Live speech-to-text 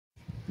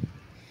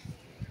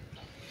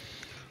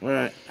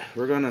Alright,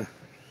 we're gonna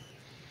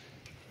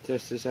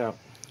test this out.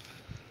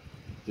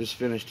 Just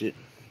finished it.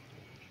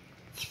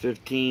 It's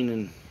 15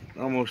 and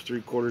almost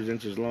 3/4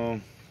 inches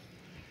long.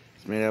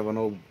 It's made out of an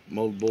old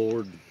mold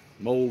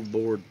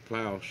board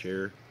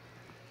plowshare.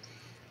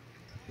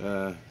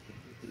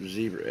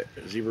 Zebra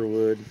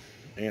wood,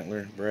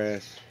 antler,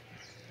 brass.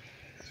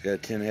 It's got a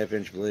 10.5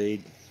 inch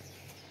blade.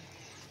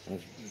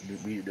 Let's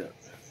beat it up.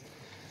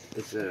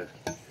 It's a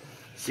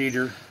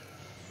cedar,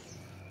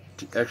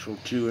 actual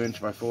 2 inch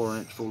by 4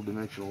 inch full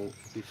dimensional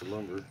piece of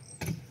lumber.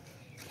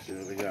 Let's see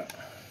what we got.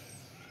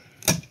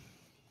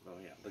 Oh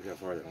yeah, look how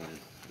far that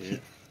went. Yeah.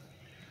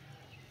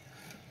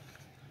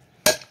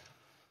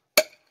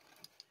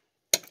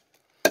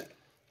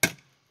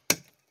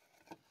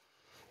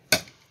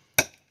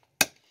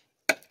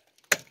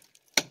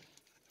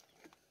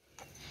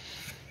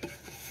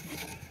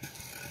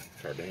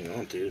 It's hard to hang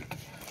on to.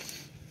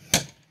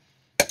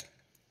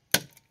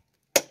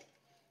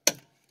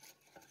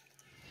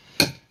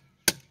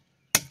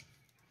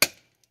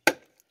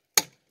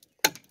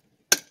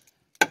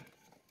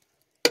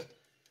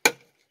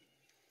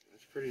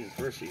 It's pretty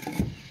impressive.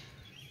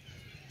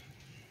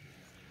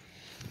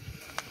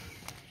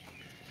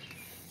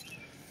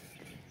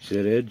 See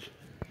that edge?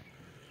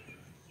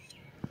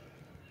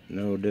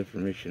 No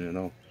deformation at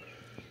all.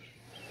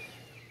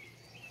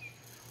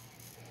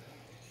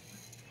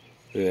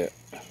 Yeah.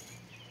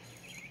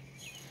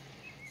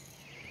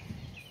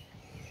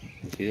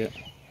 See that?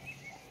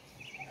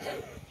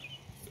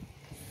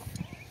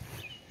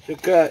 So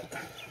cut.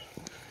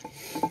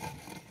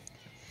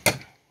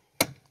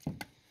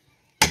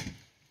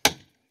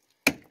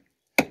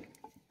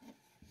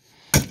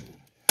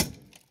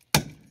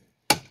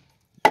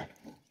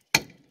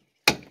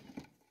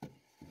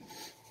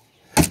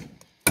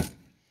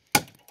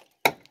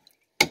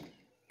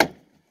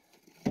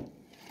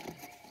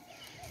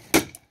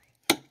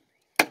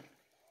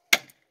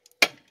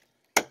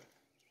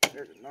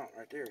 There's a knot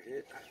right there,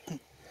 hit.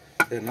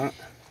 That knot.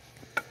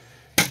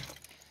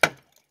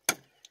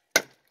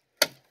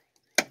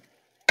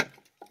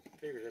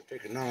 Figures I'd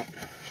take a knot.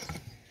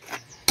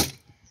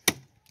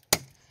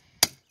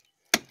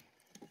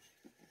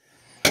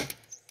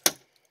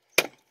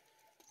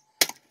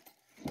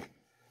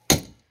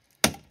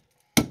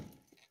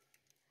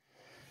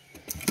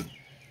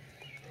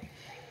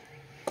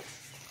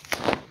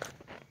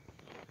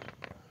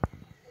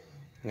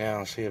 Now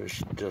let's see if it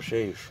still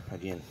shaves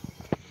again.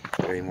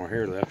 Got any more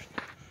hair left?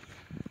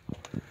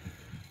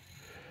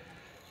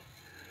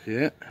 See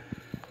that?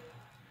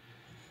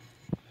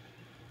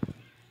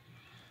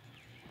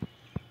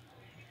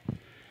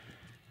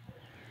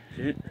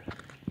 See it?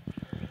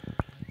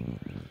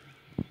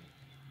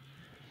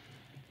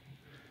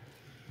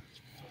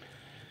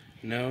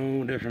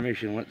 No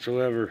deformation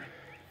whatsoever.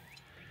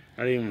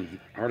 Hardly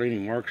any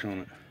marks on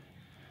it.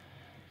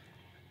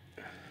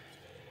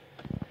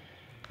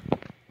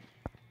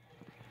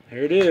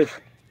 There it is.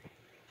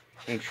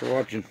 Thanks for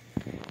watching.